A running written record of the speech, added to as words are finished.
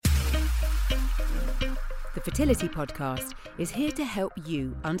the Fertility Podcast, is here to help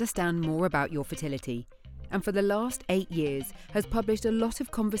you understand more about your fertility. And for the last 8 years has published a lot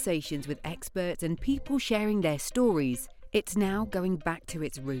of conversations with experts and people sharing their stories. It's now going back to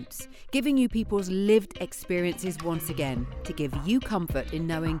its roots, giving you people's lived experiences once again to give you comfort in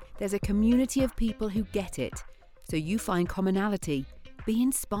knowing there's a community of people who get it. So you find commonality, be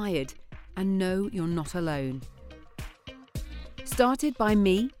inspired, and know you're not alone. Started by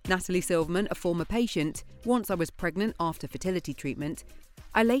me, Natalie Silverman, a former patient, once I was pregnant after fertility treatment,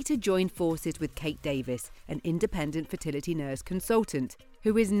 I later joined forces with Kate Davis, an independent fertility nurse consultant,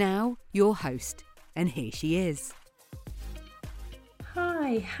 who is now your host. And here she is.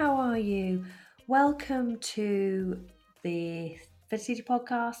 Hi, how are you? Welcome to the Fertility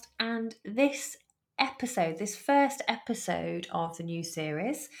Podcast and this first episode of the new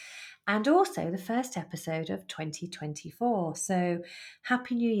series, and also the first episode of 2024. So,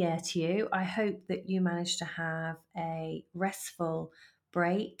 Happy New Year to you. I hope that you managed to have a restful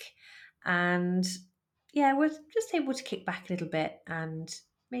break and we're just able to kick back a little bit and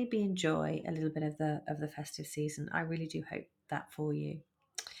maybe enjoy a little bit of the festive season. I really do hope that for you.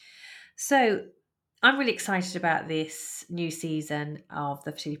 So I'm really excited about this new season of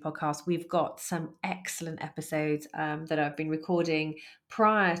the Fertility Podcast. We've got some excellent episodes that I've been recording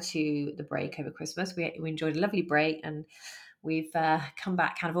prior to the break over Christmas. We enjoyed a lovely break and we've come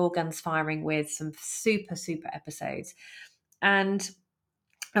back kind of all guns firing with some super episodes. And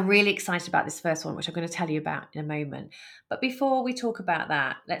I'm really excited about this first one, which I'm going to tell you about in a moment. But before we talk about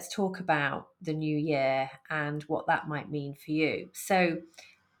that, let's talk about the new year and what that might mean for you. So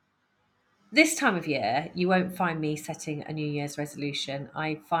this time of year, you won't find me setting a New Year's resolution.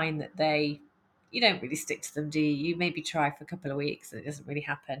 I find that you don't really stick to them, do you? You maybe try for a couple of weeks and it doesn't really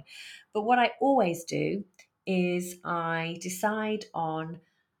happen. But what I always do is I decide on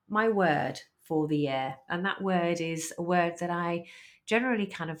my word for the year. And that word is a word that I generally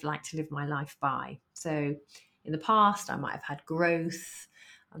kind of like to live my life by. So in the past, I might have had growth,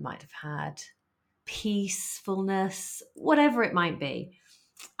 I might have had peacefulness, whatever it might be.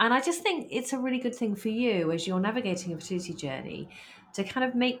 And I just think it's a really good thing for you as you're navigating a fertility journey to kind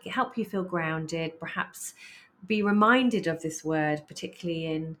of help you feel grounded, perhaps be reminded of this word, particularly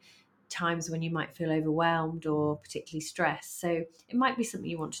in times when you might feel overwhelmed or particularly stressed. So it might be something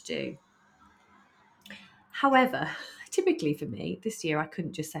you want to do. However, typically for me, this year I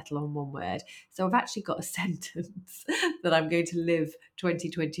couldn't just settle on one word. So I've actually got a sentence that I'm going to live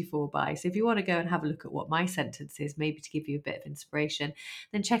 2024 by. So if you want to go and have a look at what my sentence is, maybe to give you a bit of inspiration,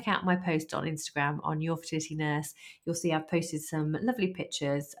 then check out my post on Instagram on Your Fertility Nurse. You'll see I've posted some lovely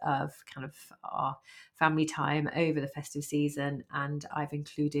pictures of kind of our family time over the festive season, and I've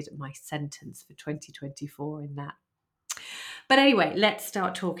included my sentence for 2024 in that. But anyway, let's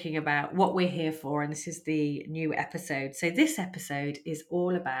start talking about what we're here for. And this is the new episode. So this episode is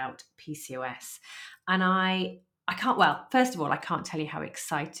all about PCOS. And first of all, I can't tell you how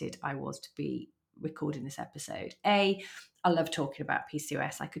excited I was to be recording this episode. I love talking about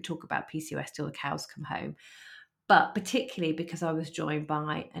PCOS. I could talk about PCOS till the cows come home. But particularly because I was joined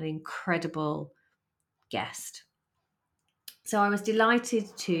by an incredible guest. So I was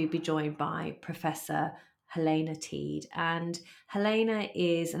delighted to be joined by Professor Helena Teede. And Helena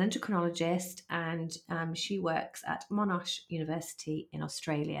is an endocrinologist and she works at Monash University in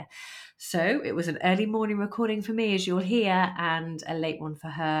Australia. So it was an early morning recording for me, as you'll hear, and a late one for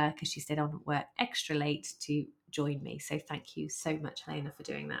her because she stayed on at work extra late to join me. So thank you so much, Helena, for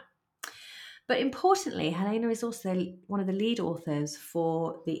doing that. But importantly, Helena is also one of the lead authors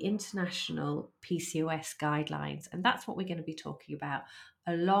for the International PCOS Guidelines. And that's what we're going to be talking about,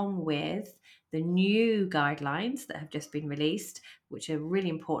 along with the new guidelines that have just been released, which are really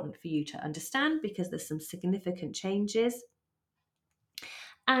important for you to understand because there's some significant changes.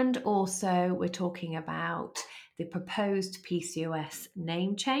 And also we're talking about the proposed PCOS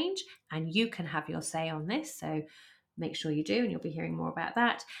name change, and you can have your say on this. So make sure you do, and you'll be hearing more about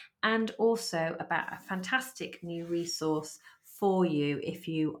that. And also about a fantastic new resource for you if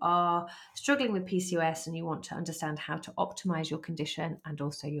you are struggling with PCOS and you want to understand how to optimize your condition and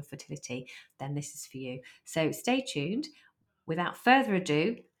also your fertility, then this is for you. So stay tuned. Without further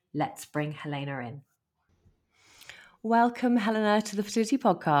ado, let's bring Helena in. Welcome, Helena, to the Fertility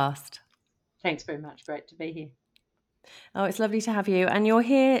Podcast. Thanks very much. Great to be here. Oh, it's lovely to have you. And you're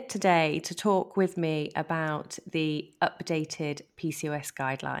here today to talk with me about the updated PCOS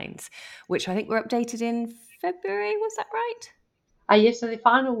guidelines, which I think were updated in February. Was that right? Yes, so the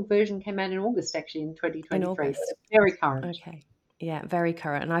final version came out in August, actually, in 2023. In August. Very current. Okay. Yeah, very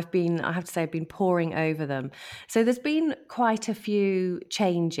current. And I have to say, I've been poring over them. So there's been quite a few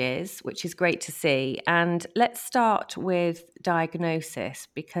changes, which is great to see. And let's start with diagnosis,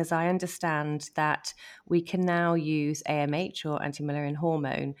 because I understand that we can now use AMH, or anti-Müllerian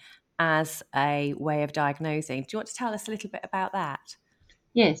hormone, as a way of diagnosing. Do you want to tell us a little bit about that?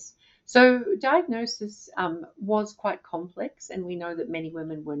 Yes. So diagnosis was quite complex, and we know that many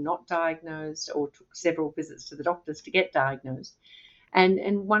women were not diagnosed or took several visits to the doctors to get diagnosed.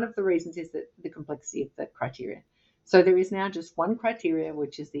 And one of the reasons is that the complexity of the criteria. So there is now just one criteria,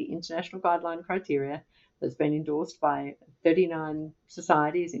 which is the international guideline criteria that's been endorsed by 39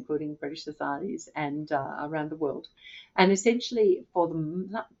 societies, including British societies, and around the world. And essentially, for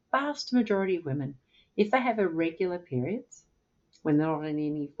the vast majority of women, if they have irregular periods, when they're not in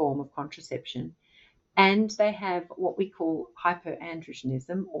any form of contraception, and they have what we call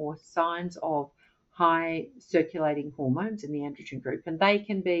hyperandrogenism, or signs of high circulating hormones in the androgen group. And they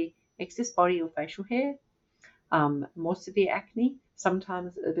can be excess body or facial hair, more severe acne,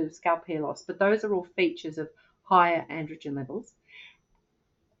 sometimes a bit of scalp hair loss. But those are all features of higher androgen levels,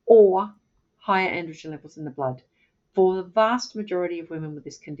 or higher androgen levels in the blood. For the vast majority of women with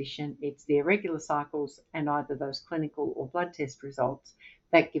this condition, it's the irregular cycles and either those clinical or blood test results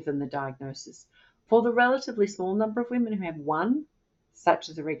that give them the diagnosis. For the relatively small number of women who have one, such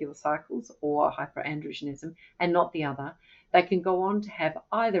as irregular cycles or hyperandrogenism, and not the other, they can go on to have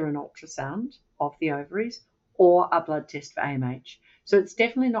either an ultrasound of the ovaries or a blood test for AMH. So it's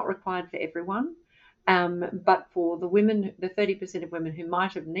definitely not required for everyone. But for the women, the 30% of women who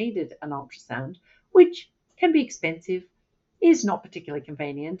might have needed an ultrasound, which can be expensive, is not particularly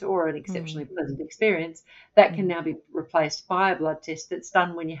convenient or an exceptionally pleasant experience, that can now be replaced by a blood test that's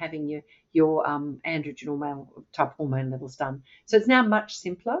done when you're having your androgen or male type hormone levels done. So it's now much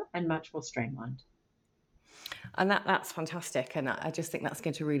simpler and much more streamlined. And that's fantastic. And I just think that's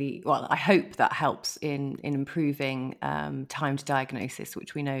going to really, well, I hope that helps in improving time to diagnosis,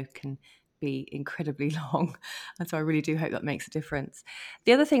 which we know can be incredibly long. And so I really do hope that makes a difference.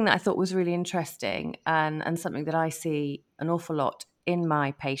 The other thing that I thought was really interesting, and something that I see an awful lot in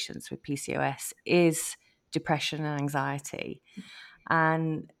my patients with PCOS, is depression and anxiety.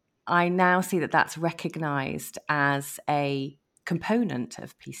 And I now see that that's recognized as a component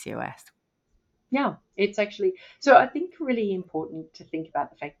of PCOS. Yeah, it's actually, so I think really important to think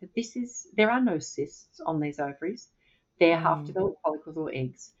about the fact that there are no cysts on these ovaries. They're half developed follicles or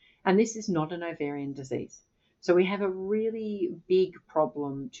eggs, and this is not an ovarian disease. So we have a really big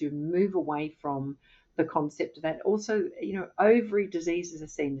problem to move away from the concept of that. Also, ovary diseases are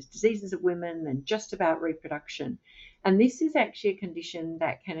seen as diseases of women and just about reproduction. And this is actually a condition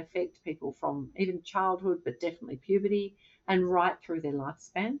that can affect people from even childhood, but definitely puberty, and right through their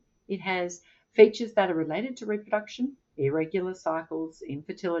lifespan. It has features that are related to reproduction, irregular cycles,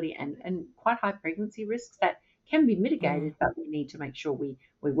 infertility, and quite high pregnancy risks that can be mitigated, but we need to make sure we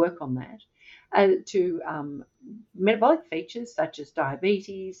work on that. To metabolic features such as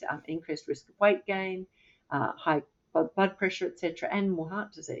diabetes, increased risk of weight gain, high blood pressure, etc., and more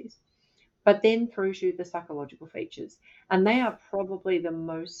heart disease. But then through to the psychological features, and they are probably the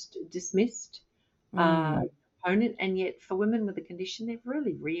most dismissed component, and yet for women with the condition, they're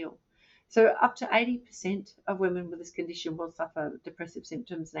really real. So up to 80% of women with this condition will suffer depressive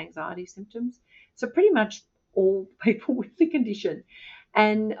symptoms and anxiety symptoms. So pretty much all people with the condition.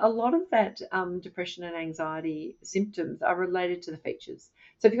 And a lot of that depression and anxiety symptoms are related to the features.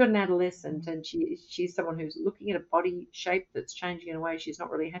 So if you've got an adolescent and she's someone who's looking at a body shape that's changing in a way she's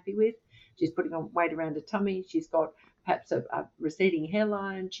not really happy with, she's putting on weight around her tummy, she's got perhaps a receding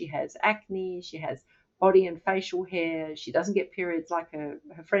hairline, she has acne, she has body and facial hair, she doesn't get periods like her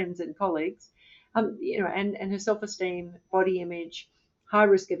friends and colleagues, and her self-esteem, body image, high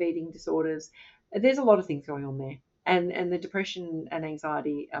risk of eating disorders. There's a lot of things going on there. And the depression and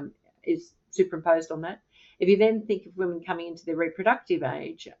anxiety is superimposed on that. If you then think of women coming into their reproductive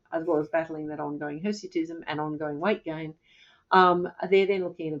age, as well as battling that ongoing hirsutism and ongoing weight gain, they're then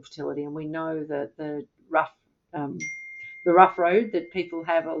looking at infertility. And we know that the rough road that people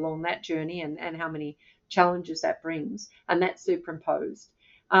have along that journey, and how many challenges that brings, and that's superimposed.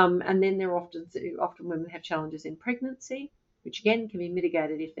 And then there are often women have challenges in pregnancy, which again can be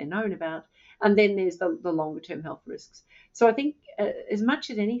mitigated if they're known about. And then there's the longer term health risks. So I think as much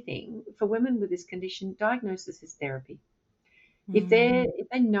as anything, for women with this condition, diagnosis is therapy. If they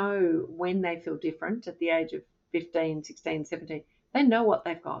know when they feel different at the age of 15, 16, 17, they know what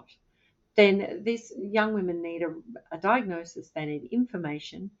they've got. Then these young women need a diagnosis, they need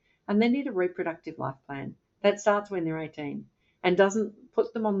information, and they need a reproductive life plan that starts when they're 18 and doesn't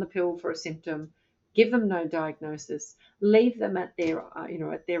put them on the pill for a symptom, give them no diagnosis, leave them at their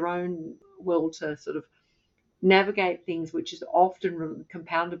at their own will to sort of navigate things, which is often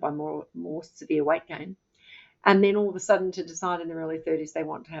compounded by more severe weight gain, and then all of a sudden to decide in their early 30s they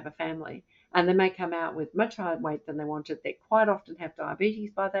want to have a family, and they may come out with much higher weight than they wanted. They quite often have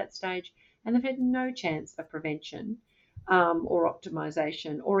diabetes by that stage, and they've had no chance of prevention or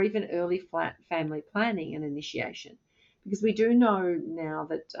optimization or even early family planning and initiation. Because we do know now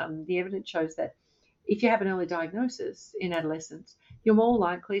that the evidence shows that if you have an early diagnosis in adolescence, you're more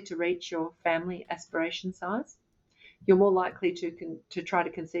likely to reach your family aspiration size. You're more likely to try to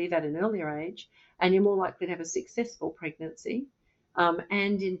conceive at an earlier age, and you're more likely to have a successful pregnancy,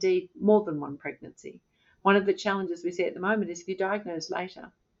 and indeed more than one pregnancy. One of the challenges we see at the moment is if you're diagnosed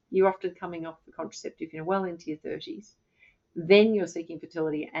later, you're often coming off the contraceptive, well into your 30s. Then you're seeking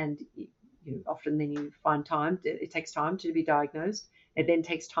fertility, and often then you find time. It takes time to be diagnosed. It then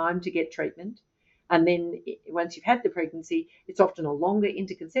takes time to get treatment. And then once you've had the pregnancy, it's often a longer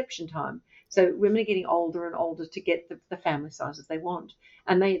interconception time. So women are getting older and older to get the family sizes they want.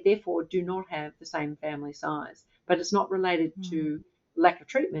 And they therefore do not have the same family size. But it's not related to lack of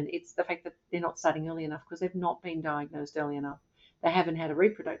treatment. It's the fact that they're not starting early enough because they've not been diagnosed early enough. They haven't had a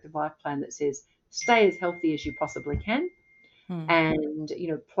reproductive life plan that says stay as healthy as you possibly can, and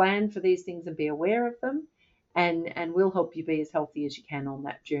plan for these things and be aware of them, and we'll help you be as healthy as you can on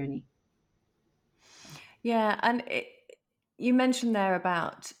that journey. Yeah, and you mentioned there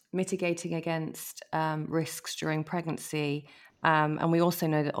about mitigating against risks during pregnancy, and we also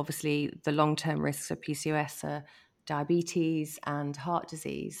know that obviously the long-term risks of PCOS are diabetes and heart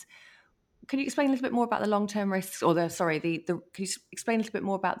disease. Can you explain a little bit more about the long-term risks, or can you explain a little bit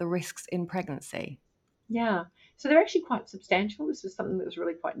more about the risks in pregnancy? Yeah, so they're actually quite substantial. This was something that was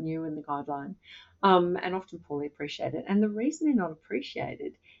really quite new in the guideline, and often poorly appreciated. And the reason they're not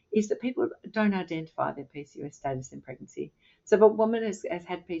appreciated is that people don't identify their PCOS status in pregnancy. So if a woman has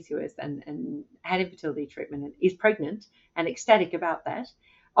had PCOS and had infertility treatment and is pregnant and ecstatic about that,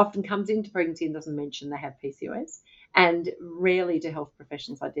 often comes into pregnancy and doesn't mention they have PCOS, and rarely do health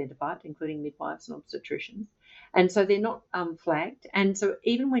professionals identify it, including midwives and obstetricians. And so they're not flagged. And so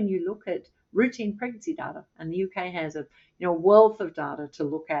even when you look at routine pregnancy data, and the UK has a wealth of data to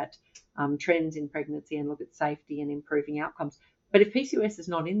look at trends in pregnancy and look at safety and improving outcomes. But if PCOS is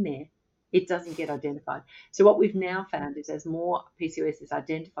not in there, it doesn't get identified. So what we've now found is as more PCOS is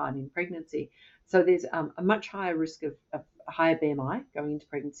identified in pregnancy, so there's a much higher risk of a higher BMI going into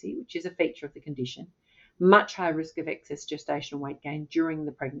pregnancy, which is a feature of the condition, much higher risk of excess gestational weight gain during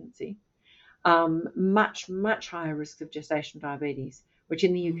the pregnancy, much higher risk of gestational diabetes, which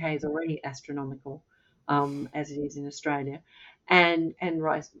in the UK is already astronomical, as it is in Australia, and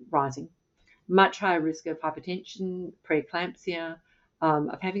rising. Much higher risk of hypertension, preeclampsia,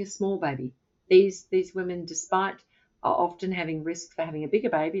 of having a small baby. These women, despite often having risk for having a bigger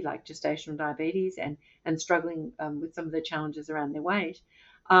baby, like gestational diabetes, and struggling with some of the challenges around their weight,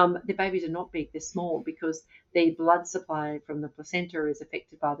 their babies are not big, they're small, because the blood supply from the placenta is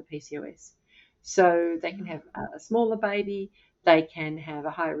affected by the PCOS. So they can have a smaller baby, they can have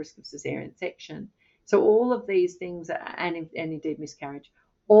a higher risk of cesarean section. So all of these things, and indeed miscarriage,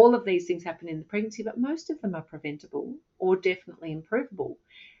 all of these things happen in the pregnancy, but most of them are preventable or definitely improvable.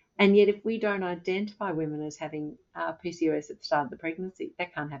 And yet if we don't identify women as having PCOS at the start of the pregnancy,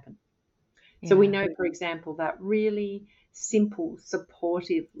 that can't happen. Yeah. So we know, for example, that really simple,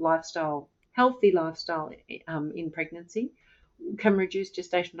 supportive lifestyle, healthy lifestyle in pregnancy can reduce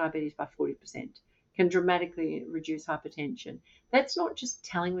gestational diabetes by 40%, can dramatically reduce hypertension. That's not just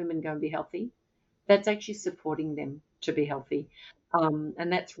telling women go and be healthy. That's actually supporting them to be healthy.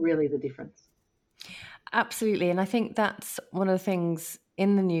 And that's really the difference. Absolutely. And I think that's one of the things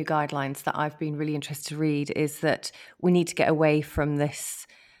in the new guidelines that I've been really interested to read, is that we need to get away from this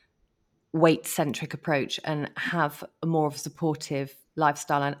weight-centric approach and have a more of a supportive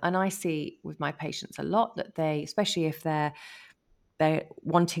lifestyle. And I see with my patients a lot that they, especially if they're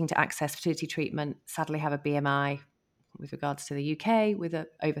wanting to access fertility treatment, sadly have a BMI with regards to the UK with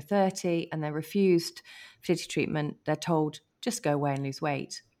over 30, and they're refused fertility treatment. They're told, just go away and lose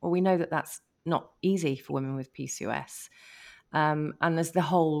weight. Well, we know that that's not easy for women with PCOS. And there's the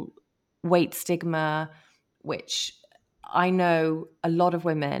whole weight stigma, which I know a lot of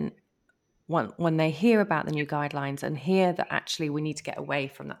women, when they hear about the new guidelines and hear that actually we need to get away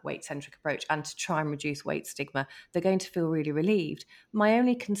from that weight-centric approach and to try and reduce weight stigma, they're going to feel really relieved. My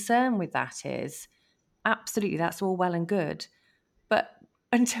only concern with that is, absolutely, that's all well and good, but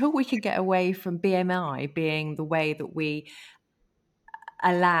until we can get away from BMI being the way that we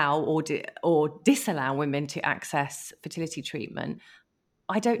allow or disallow women to access fertility treatment,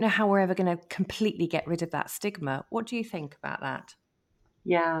 I don't know how we're ever going to completely get rid of that stigma. What do you think about that?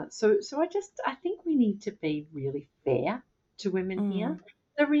 Yeah, so I think we need to be really fair to women here.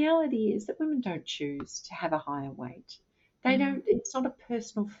 The reality is that women don't choose to have a higher weight. They don't. It's not a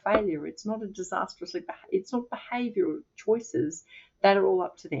personal failure. It's not a it's not behavioural choices that are all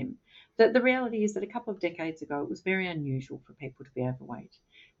up to them. The reality is that a couple of decades ago, it was very unusual for people to be overweight.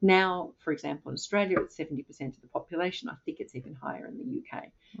 Now, for example, in Australia, it's 70% of the population. I think it's even higher in the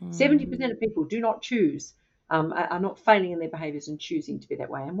UK. 70% of people do not choose are not failing in their behaviours and choosing to be that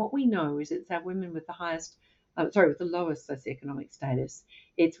way. And what we know is it's our women with the with the lowest socioeconomic status.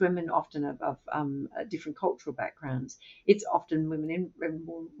 It's women often of different cultural backgrounds. It's often women in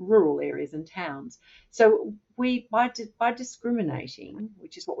more rural areas and towns. So we, by discriminating,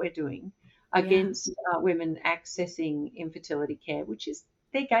 which is what we're doing, against women accessing infertility care, which is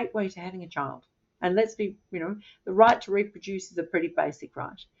their gateway to having a child. And let's be, the right to reproduce is a pretty basic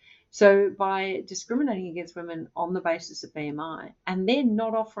right. So by discriminating against women on the basis of BMI and then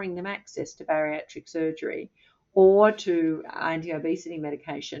not offering them access to bariatric surgery or to anti-obesity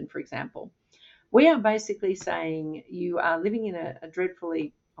medication, for example, we are basically saying you are living in a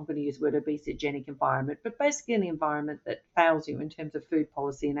dreadfully, I'm going to use the word obesogenic environment, but basically an environment that fails you in terms of food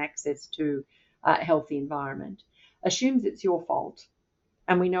policy and access to a healthy environment, assumes it's your fault.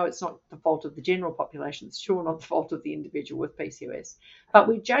 And we know it's not the fault of the general population. It's sure not the fault of the individual with PCOS. But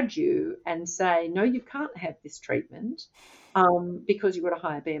we judge you and say, no, you can't have this treatment because you've got a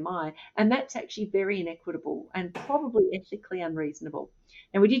higher BMI. And that's actually very inequitable and probably ethically unreasonable.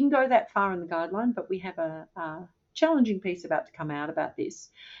 And we didn't go that far in the guideline, but we have a challenging piece about to come out about this.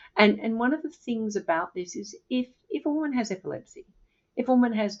 And one of the things about this is if a woman has epilepsy, if a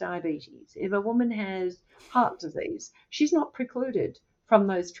woman has diabetes, if a woman has heart disease, she's not precluded from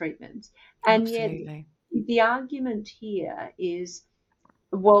those treatments. And Absolutely. Yet the argument here is,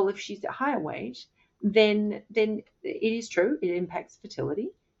 well, if she's at higher weight, then it is true, it impacts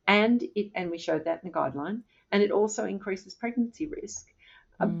fertility, and we showed that in the guideline, and it also increases pregnancy risk.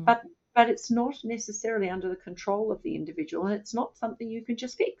 But it's not necessarily under the control of the individual, and it's not something you can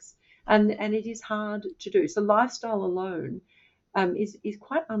just fix. And it is hard to do. So lifestyle alone is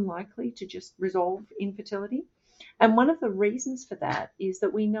quite unlikely to just resolve infertility. And one of the reasons for that is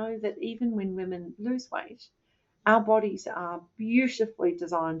that we know that even when women lose weight, our bodies are beautifully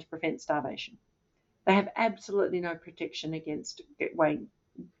designed to prevent starvation. They have absolutely no protection against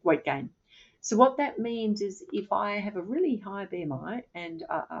weight gain. So what that means is if I have a really high BMI and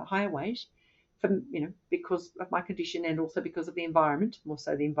a higher weight, because of my condition and also because of the environment, more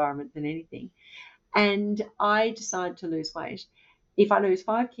so the environment than anything, and I decide to lose weight, if I lose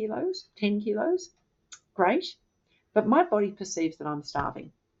 5 kilos, 10 kilos, great. But my body perceives that I'm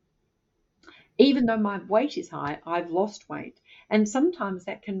starving. Even though my weight is high, I've lost weight. And sometimes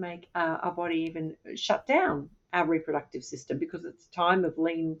that can make our body even shut down our reproductive system because it's a time of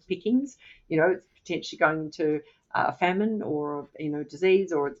lean pickings. It's potentially going into a famine or,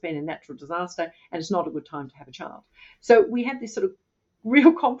 disease, or it's been a natural disaster, and it's not a good time to have a child. So we have this sort of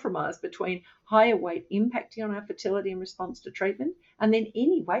real compromise between higher weight impacting on our fertility in response to treatment, and then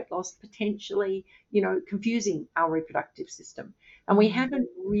any weight loss potentially, confusing our reproductive system. And we haven't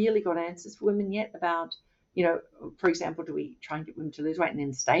really got answers for women yet about, for example, do we try and get women to lose weight and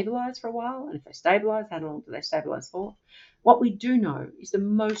then stabilize for a while? And if they stabilize, how long do they stabilize for? What we do know is the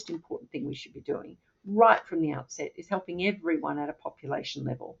most important thing we should be doing right from the outset is helping everyone at a population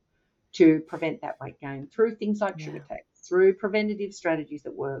level to prevent that weight gain through things like sugar tax, through preventative strategies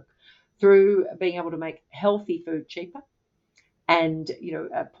that work, through being able to make healthy food cheaper and,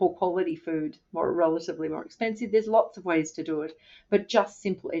 poor quality food relatively more expensive. There's lots of ways to do it, but just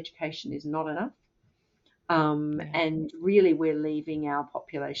simple education is not enough. And really we're leaving our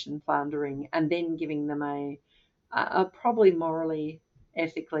population floundering and then giving them a probably morally,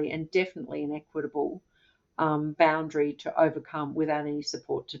 ethically, and definitely an equitable boundary to overcome without any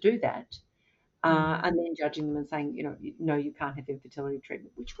support to do that. And then judging them and saying, no, you can't have infertility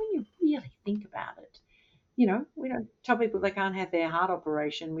treatment, which when you really think about it, we don't tell people they can't have their heart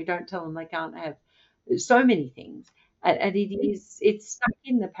operation. We don't tell them they can't have so many things. And it's stuck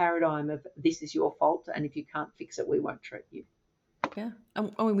in the paradigm of this is your fault, and if you can't fix it, we won't treat you. Yeah.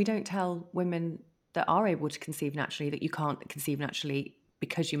 And we don't tell women that are able to conceive naturally that you can't conceive naturally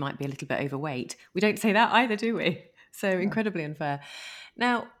because you might be a little bit overweight. We don't say that either, do we? So incredibly unfair.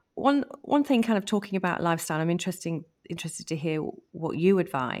 Now, one thing kind of talking about lifestyle, I'm interested to hear what you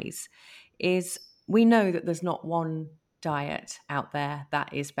advise, is we know that there's not one diet out there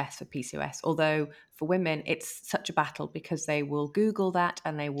that is best for PCOS, although for women it's such a battle because they will Google that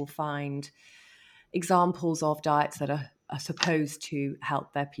and they will find examples of diets that are are supposed to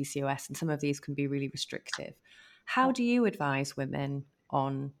help their PCOS, and some of these can be really restrictive. How do you advise women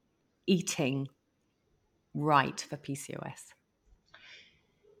on eating right for PCOS?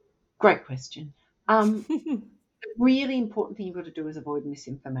 Great question. The really important thing you've got to do is avoid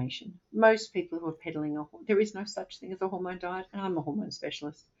misinformation. Most people who are peddling there is no such thing as a hormone diet, and I'm a hormone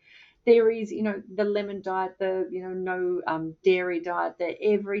specialist. There is, the lemon diet, the, no dairy diet,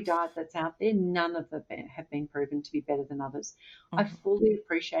 every diet that's out there, none of them have been proven to be better than others. I fully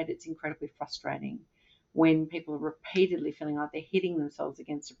appreciate it's incredibly frustrating when people are repeatedly feeling like they're hitting themselves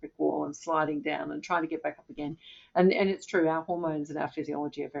against a brick wall and sliding down and trying to get back up again. And it's true, our hormones and our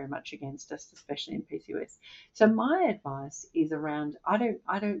physiology are very much against us, especially in PCOS. So my advice is around, I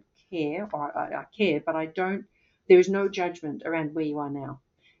don't care, or I care, but there is no judgment around where you are now.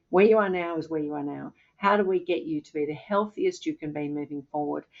 Where you are now is where you are now. How do we get you to be the healthiest you can be moving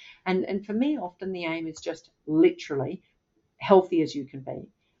forward? And for me, often the aim is just literally healthy as you can be.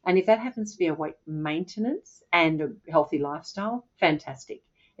 And if that happens to be a weight maintenance and a healthy lifestyle, fantastic.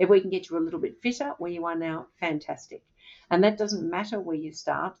 If we can get you a little bit fitter where you are now, fantastic. And that doesn't matter where you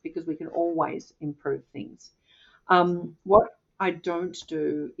start, because we can always improve things. What I don't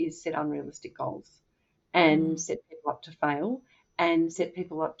do is set unrealistic goals and set people up to fail, and set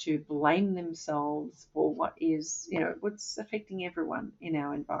people up to blame themselves for what's affecting everyone in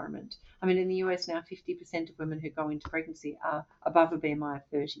our environment. I mean, in the US now, 50% of women who go into pregnancy are above a BMI of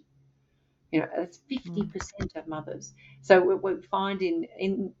 30. That's 50% of mothers. So we find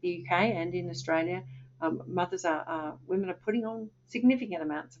in the UK and in Australia, women are putting on significant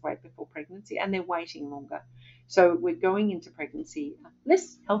amounts of weight before pregnancy, and they're waiting longer. So we're going into pregnancy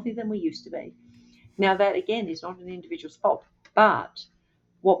less healthy than we used to be. Now, that, again, is not an individual's fault, but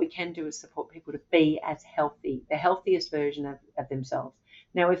what we can do is support people to be as healthy, the healthiest version of themselves.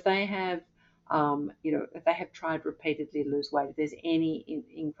 Now, if they have, tried repeatedly to lose weight, if there's any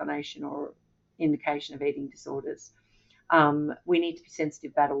inclination or indication of eating disorders, we need to be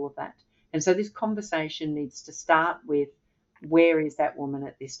sensitive about all of that. And so this conversation needs to start with, where is that woman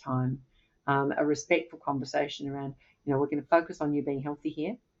at this time? A respectful conversation around, we're going to focus on you being healthy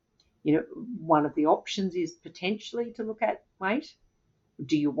here. One of the options is potentially to look at weight.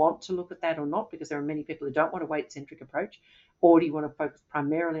 Do you want to look at that or not? Because there are many people who don't want a weight-centric approach. Or do you want to focus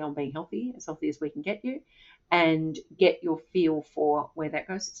primarily on being healthy as we can get you, and get your feel for where that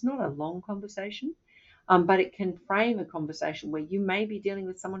goes? It's not a long conversation, but it can frame a conversation where you may be dealing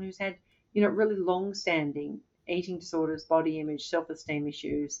with someone who's had, really long-standing eating disorders, body image, self-esteem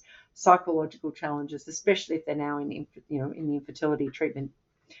issues, psychological challenges, especially if they're now in the infertility treatment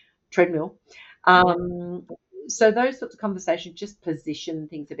treadmill. So those sorts of conversations just position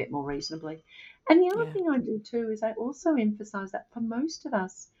things a bit more reasonably. And the other thing I do too is I also emphasize that for most of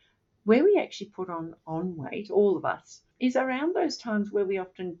us, where we actually put on weight, all of us, is around those times where we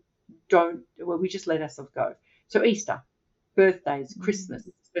often where we just let ourselves go. So Easter, birthdays, Christmas,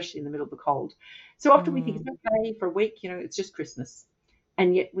 especially in the middle of the cold. So often we think it's okay for a week, it's just Christmas.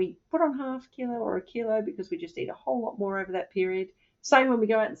 And yet we put on half a kilo or a kilo because we just eat a whole lot more over that period. Same when we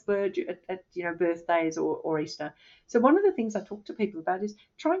go out and splurge at birthdays or Easter. So one of the things I talk to people about is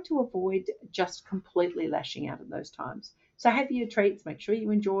trying to avoid just completely lashing out at those times. So have your treats, make sure you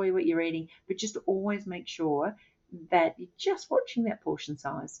enjoy what you're eating, but just always make sure that you're just watching that portion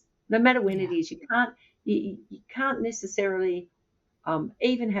size. No matter when it is, you can't necessarily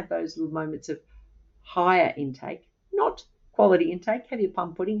even have those little moments of higher intake, not quality intake. Have your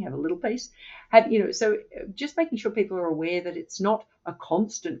plum pudding, have a little piece, so just making sure people are aware that it's not a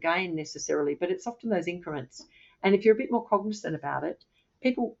constant gain necessarily, but it's often those increments. And if you're a bit more cognizant about it,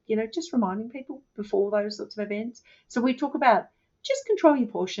 people, just reminding people before those sorts of events. So we talk about just control your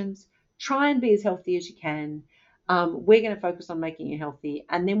portions, try and be as healthy as you can. We're going to focus on making you healthy,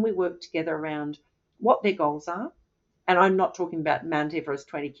 and then we work together around what their goals are. And I'm not talking about Mount Everest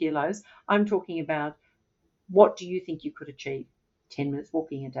 20 kilos. I'm talking about, what do you think you could achieve? 10 minutes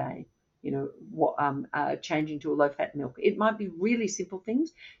walking a day, changing to a low-fat milk. It might be really simple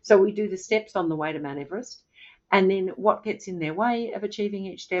things. So we do the steps on the way to Mount Everest, and then what gets in their way of achieving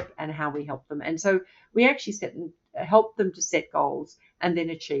each step and how we help them. And so we actually help them to set goals and then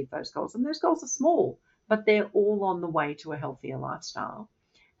achieve those goals. And those goals are small, but they're all on the way to a healthier lifestyle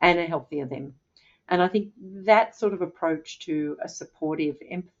and a healthier them. And I think that sort of approach to a supportive,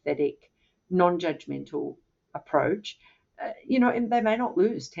 empathetic, non-judgmental approach, and they may not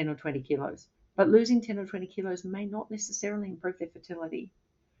lose 10 or 20 kilos, but losing 10 or 20 kilos may not necessarily improve their fertility.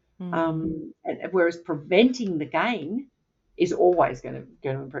 And whereas preventing the gain is always going to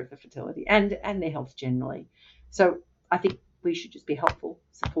improve the fertility and their health generally. So I think we should just be helpful,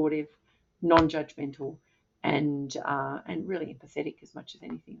 supportive, non-judgmental, and really empathetic as much as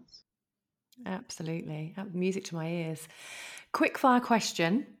anything else. Absolutely. Music to my ears. Quick fire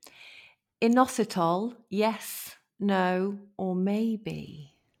question. Inositol, yes, no, or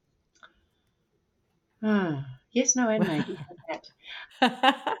maybe? Yes, no, and maybe.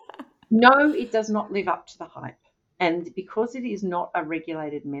 No, it does not live up to the hype. And because it is not a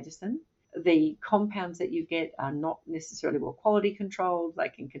regulated medicine, the compounds that you get are not necessarily well quality controlled. They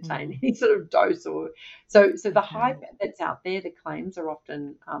can contain any sort of dose or so the hype that's out there, the claims are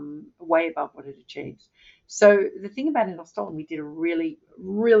often way above what it achieves. So the thing about inositol, and we did a really,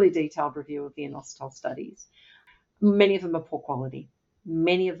 really detailed review of the inositol studies. Many of them are poor quality.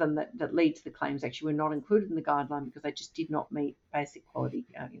 Many of them that lead to the claims actually were not included in the guideline because they just did not meet basic quality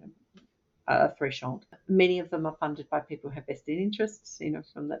threshold. Many of them are funded by people who have vested interests,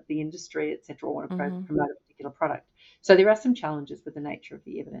 from the industry, etc., or want to promote a particular product. So there are some challenges with the nature of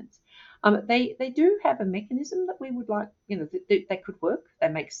the evidence. They do have a mechanism that we would like, that could work. They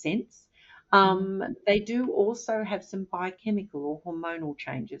make sense. They do also have some biochemical or hormonal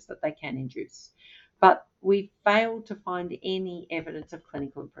changes that they can induce. But we failed to find any evidence of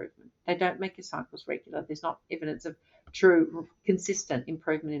clinical improvement. They don't make your cycles regular. There's not evidence of true, consistent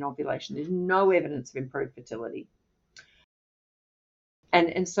improvement in ovulation. There's no evidence of improved fertility.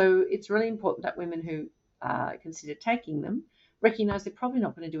 And so it's really important that women who consider taking them recognise they're probably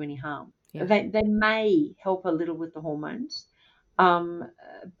not going to do any harm. Yeah. They may help a little with the hormones,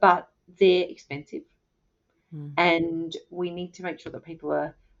 but they're expensive. And we need to make sure that people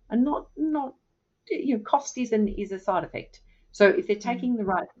are not cost is a side effect. So if they're taking the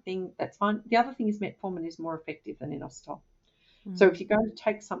right thing, that's fine. The other thing is metformin is more effective than inositol. So if you're going to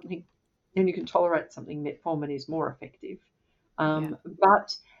take something and you can tolerate something, metformin is more effective.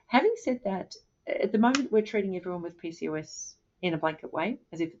 But having said that, at the moment we're treating everyone with PCOS in a blanket way,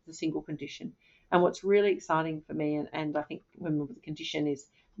 as if it's a single condition. And what's really exciting for me, and I think women with the condition, is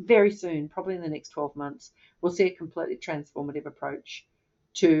very soon, probably in the next 12 months, we'll see a completely transformative approach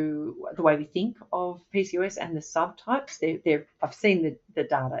to the way we think of PCOS and the subtypes. I've seen the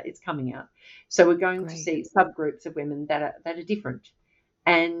data; it's coming out. So we're going to see subgroups of women that are different,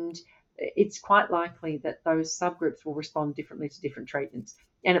 and it's quite likely that those subgroups will respond differently to different treatments.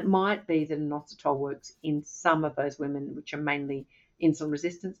 And it might be that inositol works in some of those women, which are mainly insulin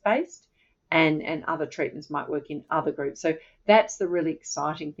resistance based, and other treatments might work in other groups. So that's the really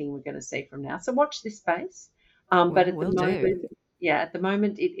exciting thing we're going to see from now. So watch this space. But at the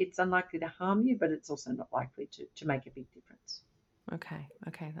moment, it's unlikely to harm you, but it's also not likely to make a big difference. Okay,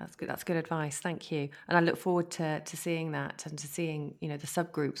 that's good. That's good advice. Thank you. And I look forward to seeing that, and to seeing, the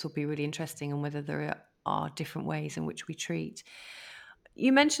subgroups will be really interesting, and whether there are different ways in which we treat.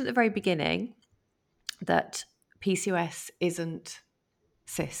 You mentioned at the very beginning that PCOS isn't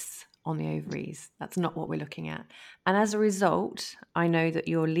cysts on the ovaries. That's not what we're looking at. And as a result, I know that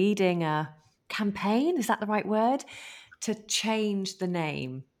you're leading a campaign, is that the right word, to change the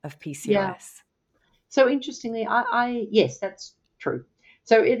name of PCOS. Yeah. So interestingly, yes, that's true.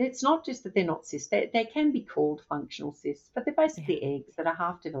 So it's not just that they're not cysts. They can be called functional cysts, but they're basically eggs that are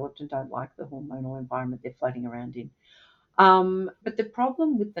half developed and don't like the hormonal environment they're floating around in. But the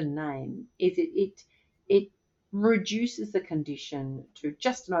problem with the name is it reduces the condition to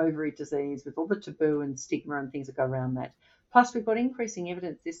just an ovary disease with all the taboo and stigma and things that go around that. Plus, we've got increasing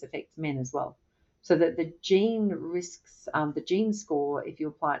evidence this affects men as well. So that the gene risks, the gene score, if you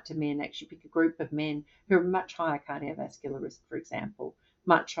apply it to men, actually pick a group of men who are much higher cardiovascular risk, for example,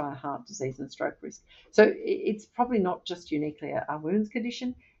 much higher heart disease and stroke risk. So it's probably not just uniquely a women's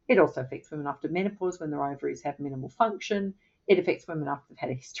condition. It also affects women after menopause when their ovaries have minimal function. It affects women after they've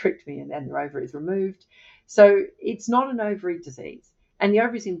had a hysterectomy and their ovaries removed. So it's not an ovary disease. And the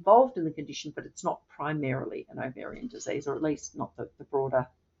ovary is involved in the condition, but it's not primarily an ovarian disease, or at least not the broader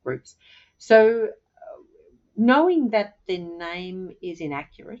groups. So knowing that the name is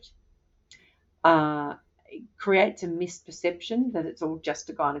inaccurate creates a misperception that it's all just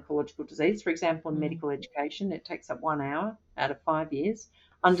a gynecological disease. For example, in medical education, it takes up 1 hour out of 5 years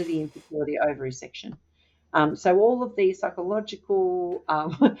under the infertility ovary section. So all of the psychological,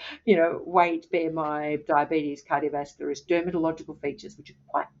 weight, BMI, diabetes, cardiovascular risk, dermatological features, which have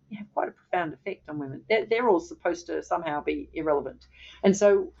quite a profound effect on women, they're all supposed to somehow be irrelevant. And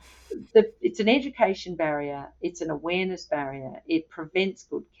so it's an education barrier, it's an awareness barrier, it prevents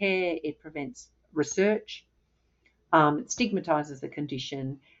good care, it prevents research, it stigmatizes the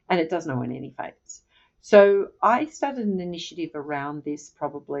condition, and it doesn't know in any favours. So I started an initiative around this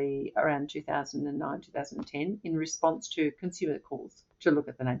probably around 2009, 2010 in response to consumer calls to look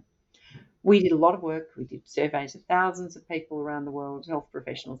at the name. We did a lot of work. We did surveys of thousands of people around the world, health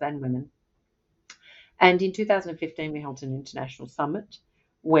professionals and women. And in 2015, we held an international summit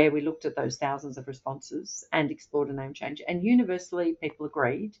where we looked at those thousands of responses and explored a name change. And universally, people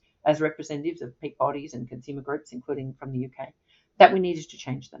agreed, as representatives of peak bodies and consumer groups, including from the UK, that we needed to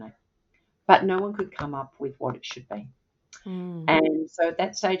change the name. But no one could come up with what it should be. And so at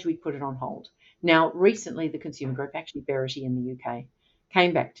that stage, we put it on hold. Now, recently, the consumer group, actually Verity in the UK,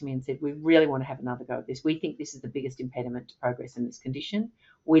 came back to me and said, we really want to have another go at this. We think this is the biggest impediment to progress in this condition.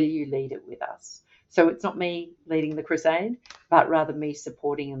 Will you lead it with us? So it's not me leading the crusade, but rather me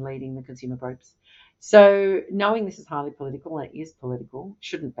supporting and leading the consumer groups. So knowing this is highly political, and it is political,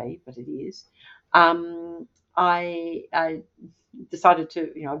 shouldn't be, but it is, I decided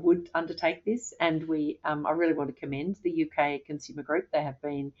to, I would undertake this, and I really want to commend the UK consumer group. They have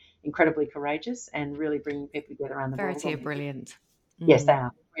been incredibly courageous and really bringing people together around the world. Verity are brilliant. Yes, they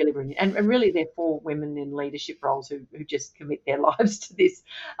are really brilliant, and really they're for women in leadership roles who just commit their lives to this,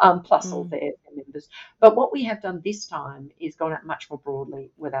 plus all their members. But what we have done this time is gone out much more broadly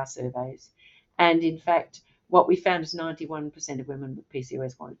with our surveys, and in fact, what we found is 91% of women with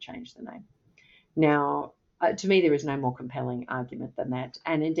PCOS want to change the name. Now, to me, there is no more compelling argument than that.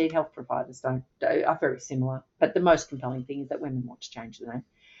 And indeed, health providers are very similar. But the most compelling thing is that women want to change the name.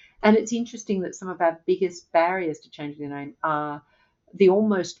 And it's interesting that some of our biggest barriers to changing the name are the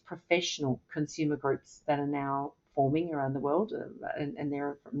almost professional consumer groups that are now forming around the world. And there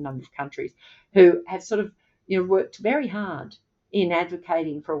are from a number of countries who have sort of worked very hard in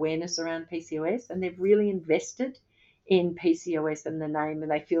advocating for awareness around PCOS. And they've really invested in PCOS and the name,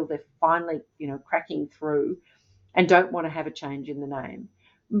 and they feel they're finally, cracking through and don't want to have a change in the name.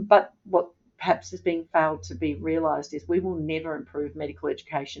 But what perhaps is being failed to be realised is we will never improve medical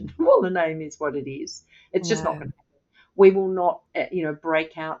education while the name is what it is. It's just not going to happen. We will not,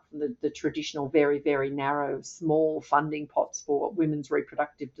 break out from the traditional very, very narrow, small funding pots for women's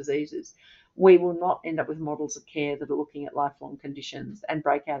reproductive diseases. We will not end up with models of care that are looking at lifelong conditions and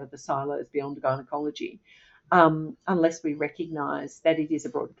break out of the silos beyond gynecology. Unless we recognise that it is a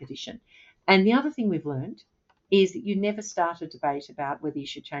broad condition. And the other thing we've learned is that you never start a debate about whether you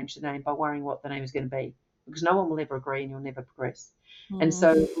should change the name by worrying what the name is going to be, because no one will ever agree and you'll never progress. And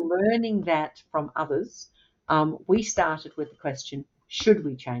so learning that from others, we started with the question, should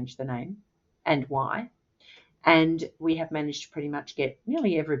we change the name and why? And we have managed to pretty much get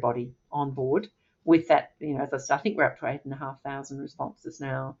nearly everybody on board with that. As I said, I think we're up to 8,500 responses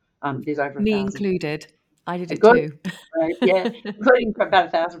now. There's over 1,000. Me included. I did it Good. too. Right, yeah, including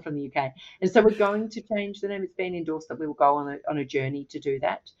about 1,000 from the UK. And so we're going to change the name. It's been endorsed that we will go on a journey to do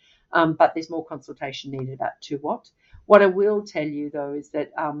that. But there's more consultation needed about to what. What I will tell you, though, is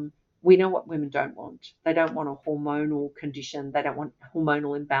that we know what women don't want. They don't want a hormonal condition. They don't want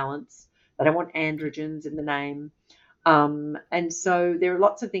hormonal imbalance. They don't want androgens in the name. And so there are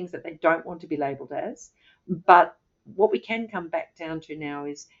lots of things that they don't want to be labelled as. But what we can come back down to now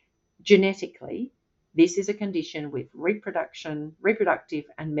is genetically, this is a condition with reproductive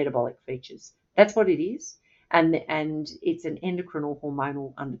and metabolic features. That's what it is. And it's an endocrine or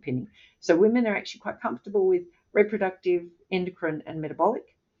hormonal underpinning. So women are actually quite comfortable with reproductive, endocrine and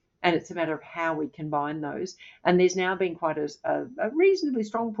metabolic. And it's a matter of how we combine those. And there's now been quite a reasonably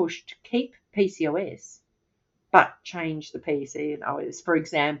strong push to keep PCOS, but change the PCOS. For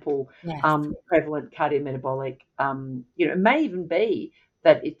example, prevalent cardiometabolic, it may even be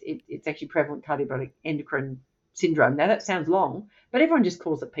that it's actually prevalent cardiometabolic endocrine syndrome. Now, that sounds long, but everyone just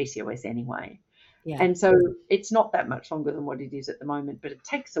calls it PCOS anyway. Yeah. And so it's not that much longer than what it is at the moment, but it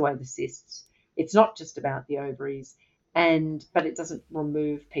takes away the cysts. It's not just about the ovaries, but it doesn't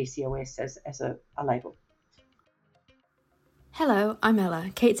remove PCOS as a label. Hello, I'm Ella,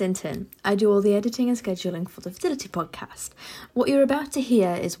 Kate's intern. I do all the editing and scheduling for the Fertility Podcast. What you're about to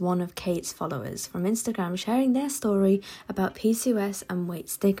hear is one of Kate's followers from Instagram sharing their story about PCOS and weight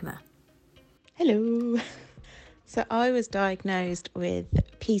stigma. Hello. So I was diagnosed with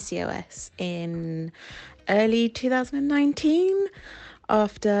PCOS in early 2019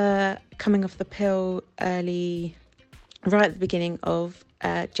 after coming off the pill right at the beginning of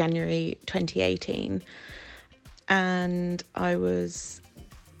January 2018. And I was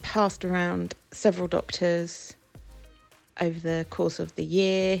passed around several doctors over the course of the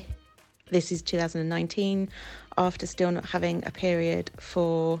year. This is 2019, after still not having a period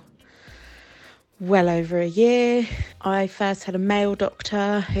for well over a year. I first had a male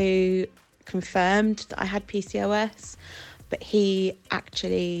doctor who confirmed that I had PCOS, but he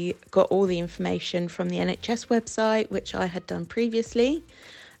actually got all the information from the NHS website, which I had done previously.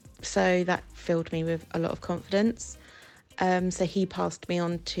 So that filled me with a lot of confidence. So he passed me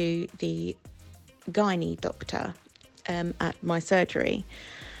on to the gynae doctor at my surgery.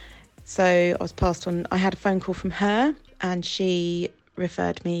 So I was passed on, I had a phone call from her and she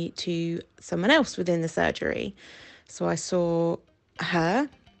referred me to someone else within the surgery. So I saw her,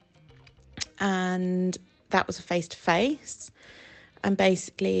 and that was a face-to-face. And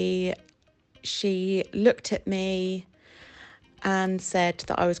basically she looked at me and said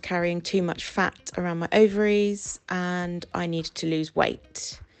that I was carrying too much fat around my ovaries and I needed to lose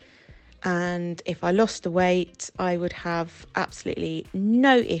weight. And if I lost the weight, I would have absolutely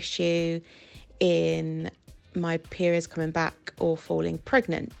no issue in my periods coming back or falling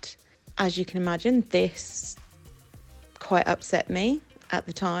pregnant. As you can imagine, this quite upset me at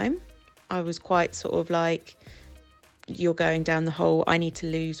the time. I was quite sort of like, you're going down the whole I need to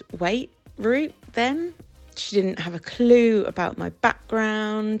lose weight route then. She didn't have a clue about my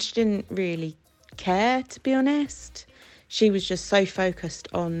background. She didn't really care, to be honest. She was just so focused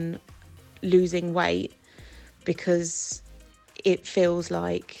on losing weight because it feels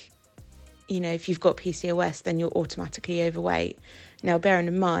like, you know, if you've got PCOS, then you're automatically overweight. Now, bearing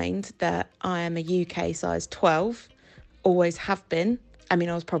in mind that I am a UK size 12, always have been. I mean,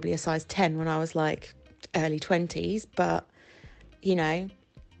 I was probably a size 10 when I was like early 20s, but, you know,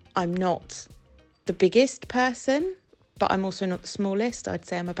 I'm not the biggest person, but I'm also not the smallest. I'd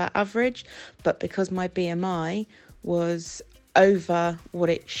say I'm about average, but because my BMI was over what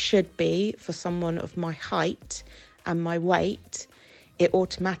it should be for someone of my height and my weight, it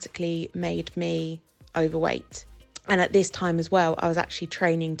automatically made me overweight. And at this time as well, I was actually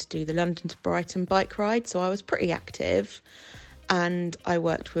training to do the London to Brighton bike ride, so I was pretty active, and I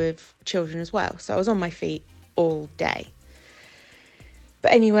worked with children as well, so I was on my feet all day.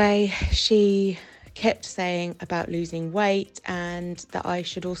 But anyway, she kept saying about losing weight and that I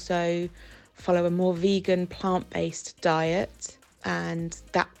should also follow a more vegan, plant-based diet, and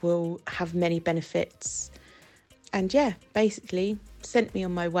that will have many benefits. And yeah, basically sent me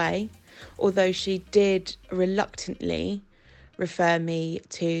on my way, although she did reluctantly refer me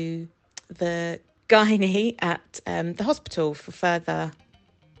to the gynae at the hospital for further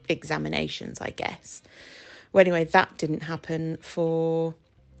examinations, I guess. Well, anyway, that didn't happen for,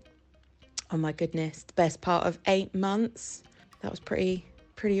 oh my goodness, the best part of 8 months. That was pretty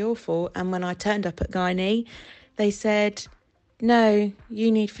awful. And when I turned up at gynae, they said, no,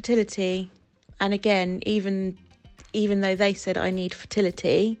 you need fertility. And again, even though they said I need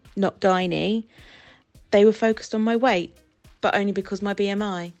fertility, not gynae, they were focused on my weight, but only because my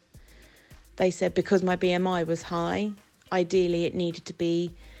BMI. They said because my BMI was high, ideally it needed to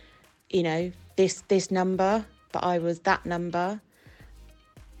be, you know, this number, but I was that number.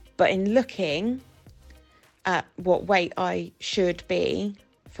 But in looking at what weight I should be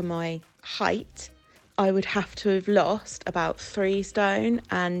for my height, I would have to have lost about 3 stone.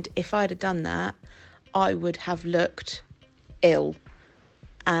 And if I'd have done that, I would have looked ill.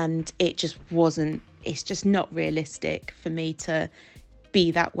 And it just wasn't, it's just not realistic for me to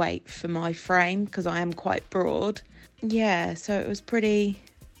be that weight for my frame because I am quite broad. Yeah, so it was pretty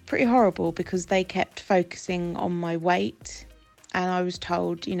horrible because they kept focusing on my weight, and I was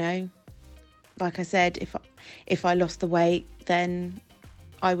told, you know, like I said, if I lost the weight, then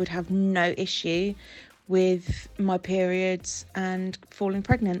I would have no issue with my periods and falling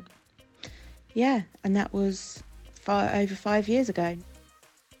pregnant. Yeah, and that was over 5 years ago.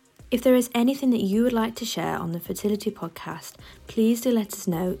 If there is anything that you would like to share on the Fertility Podcast, please do let us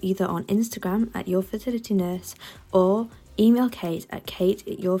know either on Instagram at YourFertilityNurse or email Kate at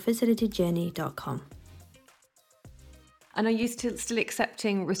kate@yourfertilityjourney.com. And are you still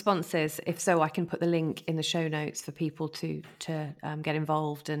accepting responses? If so, I can put the link in the show notes for people to get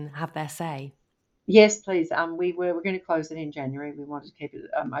involved and have their say. Yes, please. We're going to close it in January. We wanted to keep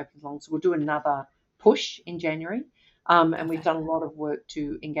it open long, so we'll do another push in January. And we've done a lot of work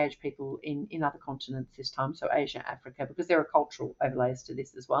to engage people in other continents this time, so Asia, Africa, because there are cultural overlays to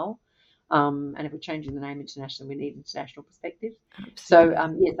this as well. And if we're changing the name internationally, we need international perspective. Absolutely. So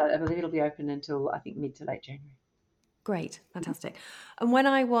yes, I believe it'll be open until I think mid to late January. Great, fantastic. And when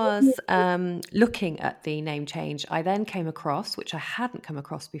I was looking at the name change, I then came across, which I hadn't come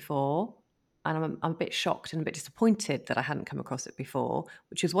across before, and I'm a bit shocked and a bit disappointed that I hadn't come across it before,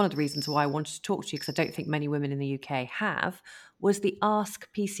 which is one of the reasons why I wanted to talk to you, because I don't think many women in the UK have, was the Ask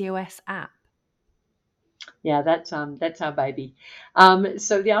PCOS app. Yeah, that's our baby.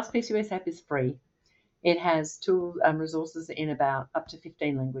 So the Ask PCOS app is free. It has tools and resources in about up to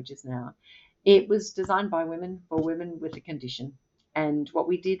 15 languages now. It was designed by women for women with a condition. And what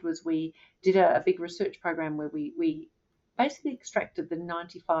we did was we did a big research program where we basically extracted the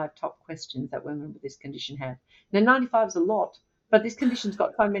 95 top questions that women with this condition have. Now, 95 is a lot, but this condition's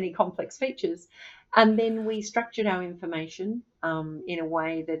got so many complex features. And then we structured our information in a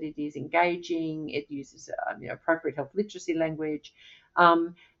way that it is engaging. It uses appropriate health literacy language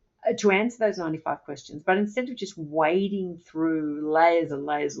to answer those 95 questions. But instead of just wading through layers and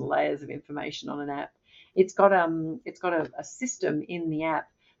layers and layers of information on an app, it's got a system in the app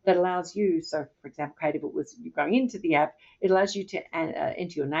that allows you. So, for example, Kate, if it was you going into the app, it allows you to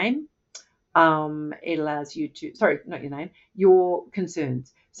enter your name. It allows you to, sorry, not your name, your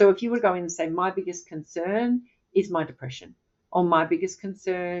concerns. So if you were to go in and say, my biggest concern is my depression, or my biggest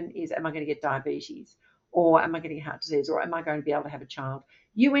concern is, am I going to get diabetes, or am I getting heart disease, or am I going to be able to have a child?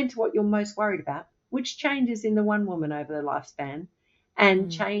 You enter what you're most worried about, which changes in the one woman over the lifespan,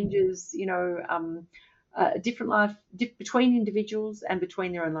 and changes, different life between individuals and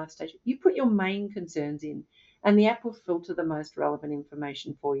between their own life stage. You put your main concerns in, and the app will filter the most relevant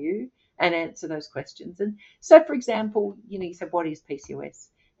information for you and answer those questions. And so, for example, you said, what is PCOS?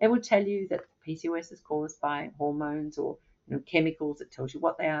 It will tell you that PCOS is caused by hormones or chemicals. It tells you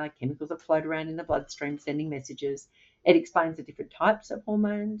what they are, chemicals that float around in the bloodstream sending messages. It explains the different types of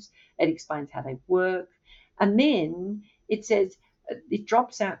hormones. It explains how they work. And then it says, it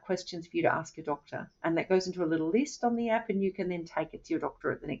drops out questions for you to ask your doctor. And that goes into a little list on the app, and you can then take it to your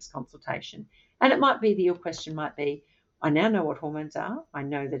doctor at the next consultation. And it might be that your question might be, I now know what hormones are. I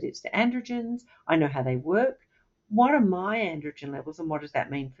know that it's the androgens. I know how they work. What are my androgen levels, and what does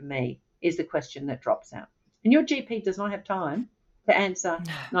that mean for me, is the question that drops out. And your GP does not have time to answer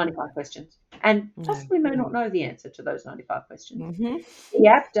 95 questions, and possibly may not know the answer to those 95 questions. The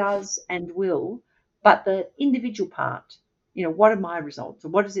app does and will, but the individual part, what are my results, or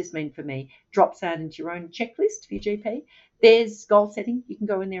what does this mean for me, drops out into your own checklist for your GP. There's goal setting. You can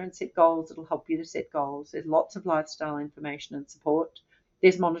go in there and set goals. It'll help you to set goals. There's lots of lifestyle information and support.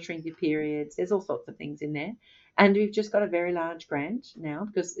 There's monitoring your periods. There's all sorts of things in there. And we've just got a very large grant now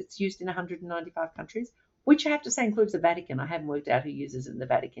because it's used in 195 countries, which I have to say includes the Vatican. I haven't worked out who uses it in the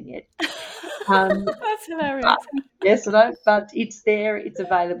Vatican yet. That's hilarious. Yes, but it's there, it's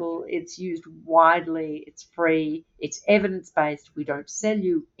available, it's used widely, it's free, it's evidence-based. We don't sell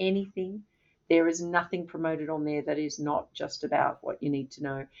you anything. There is nothing promoted on there that is not just about what you need to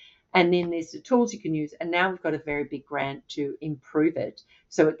know. And then there's the tools you can use. And now we've got a very big grant to improve it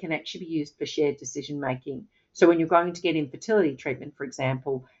so it can actually be used for shared decision-making. So when you're going to get infertility treatment, for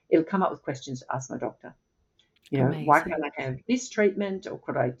example, it'll come up with questions to ask my doctor. Why can't I have this treatment, or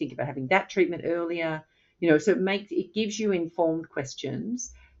could I think about having that treatment earlier? So it gives you informed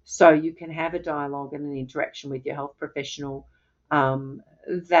questions so you can have a dialogue and an interaction with your health professional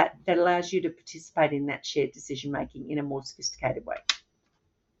that allows you to participate in that shared decision making in a more sophisticated way.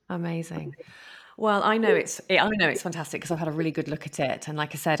 Amazing. Well, I know it's fantastic because I've had a really good look at it, and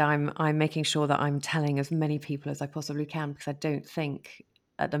like I said, I'm making sure that I'm telling as many people as I possibly can, because I don't think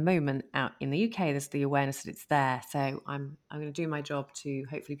at the moment out in the UK there's the awareness that it's there. So I'm going to do my job to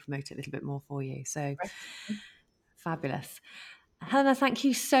hopefully promote it a little bit more for you. So fabulous. Helena, thank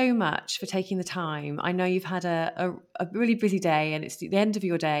you so much for taking the time. I know you've had a really busy day, and it's the end of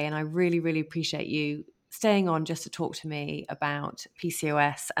your day, and I really, really appreciate you staying on just to talk to me about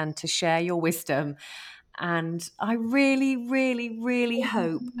PCOS and to share your wisdom. And I really, really, really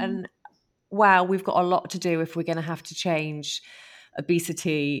hope, and wow, we've got a lot to do if we're going to have to change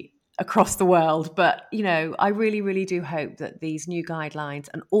obesity across the world. But, I really, really do hope that these new guidelines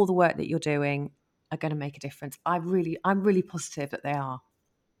and all the work that you're doing are going to make a difference. I'm really positive that they are.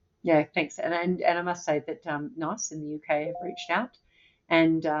 Yeah, thanks. And I must say that NICE in the UK have reached out,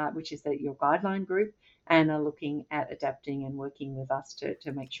 and which is your guideline group, and are looking at adapting and working with us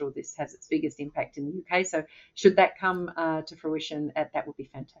to make sure this has its biggest impact in the UK. So should that come to fruition, that would be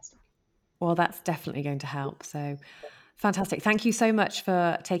fantastic. Well, that's definitely going to help. So fantastic. Thank you so much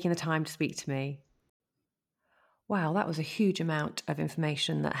for taking the time to speak to me. Wow, that was a huge amount of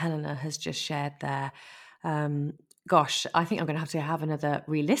information that Helena has just shared there. Gosh, I think I'm going to have another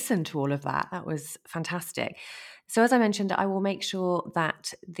re-listen to all of that. That was fantastic. So as I mentioned, I will make sure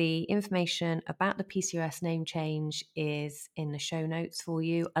that the information about the PCOS name change is in the show notes for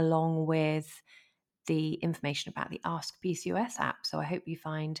you, along with the information about the Ask PCOS app. So I hope you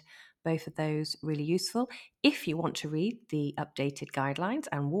find both of those really useful. If you want to read the updated guidelines,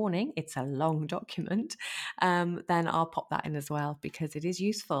 and warning, it's a long document, then I'll pop that in as well, because it is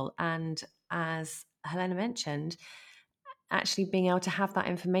useful. And as Helena mentioned, actually being able to have that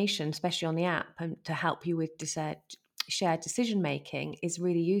information, especially on the app, and to help you with shared decision making is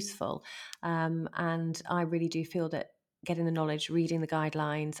really useful. And I really do feel that getting the knowledge, reading the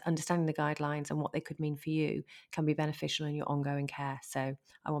guidelines, understanding the guidelines and what they could mean for you can be beneficial in your ongoing care. So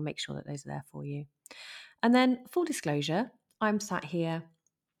I will make sure that those are there for you. And then, full disclosure, I'm sat here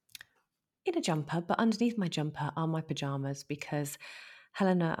in a jumper, but underneath my jumper are my pajamas, because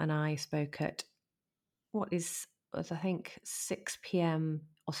Helena and I spoke at was I think 6 p.m.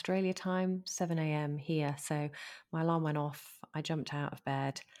 Australia time, 7 a.m. here. So my alarm went off. I jumped out of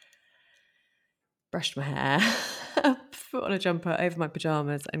bed, brushed my hair, put on a jumper over my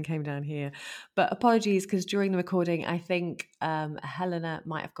pajamas and came down here. But apologies, because during the recording, I think Helena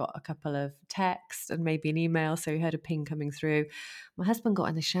might have got a couple of texts and maybe an email. So we heard a ping coming through. My husband got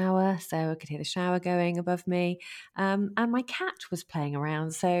in the shower, so I could hear the shower going above me. And my cat was playing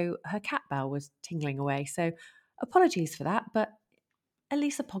around, so her cat bell was tingling away. So apologies for that, but at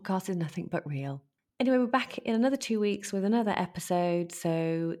least the podcast is nothing but real. Anyway, we're back in another 2 weeks with another episode,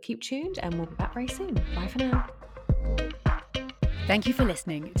 so keep tuned and we'll be back very soon. Bye for now. Thank you for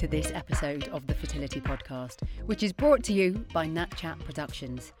listening to this episode of the Fertility Podcast, which is brought to you by Nat Chat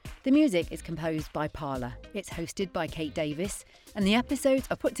Productions. The music is composed by Parla, it's hosted by Kate Davis, and the episodes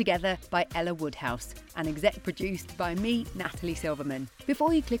are put together by Ella Woodhouse and exec produced by me, Natalie Silverman.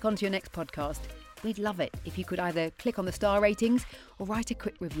 Before you click onto your next podcast, we'd love it if you could either click on the star ratings or write a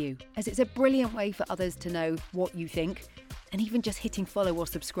quick review, as it's a brilliant way for others to know what you think. And even just hitting follow or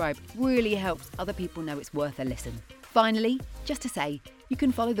subscribe really helps other people know it's worth a listen. Finally, just to say, you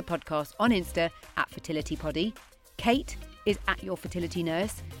can follow the podcast on Insta at FertilityPoddy. Kate is at Your Fertility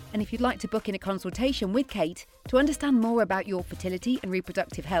Nurse. And if you'd like to book in a consultation with Kate to understand more about your fertility and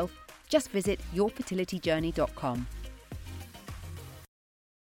reproductive health, just visit yourfertilityjourney.com.